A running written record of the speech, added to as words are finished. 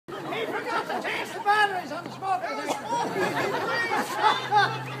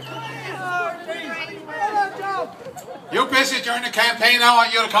You busy during the campaign? I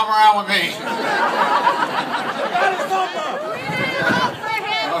want you to come around with me.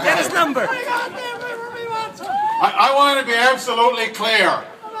 Get his number. I want to be absolutely clear.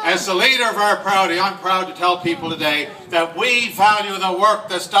 As the leader of our party, I'm proud to tell people today that we value the work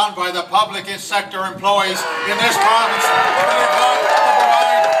that's done by the public sector employees in this province that are going to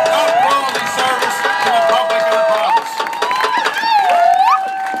provide top quality service to the public of the province.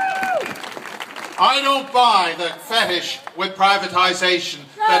 I don't buy the fetish with privatization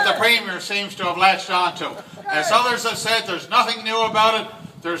that the Premier seems to have latched onto. As others have said, there's nothing new about it,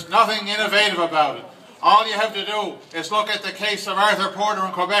 there's nothing innovative about it. All you have to do is look at the case of Arthur Porter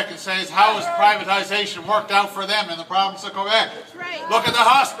in Quebec and say, how has privatization worked out for them in the province of Quebec? Look at the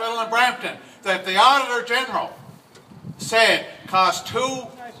hospital in Brampton that the Auditor General said cost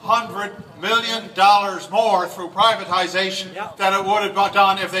 $200 million more through privatization than it would have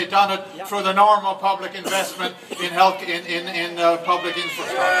done if they'd done it through the normal public investment in health, in public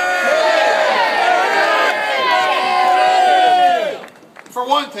infrastructure. For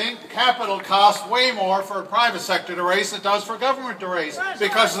one thing, capital costs way more for the private sector to raise than it does for government to raise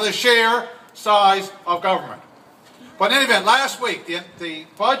because of the sheer size of government. But in any event, last week, the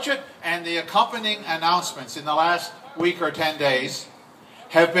budget and the accompanying announcements in the last week or 10 days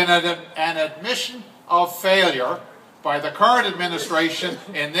have been an admission of failure by the current administration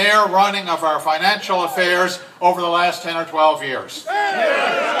in their running of our financial affairs over the last 10 or 12 years.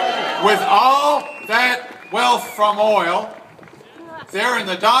 With all that wealth from oil, they're in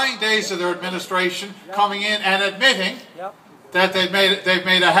the dying days of their administration coming in and admitting that they've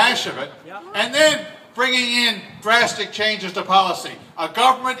made a hash of it, and then bringing in drastic changes to policy. A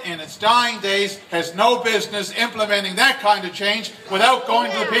government in its dying days has no business implementing that kind of change without going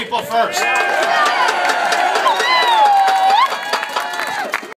to the people first.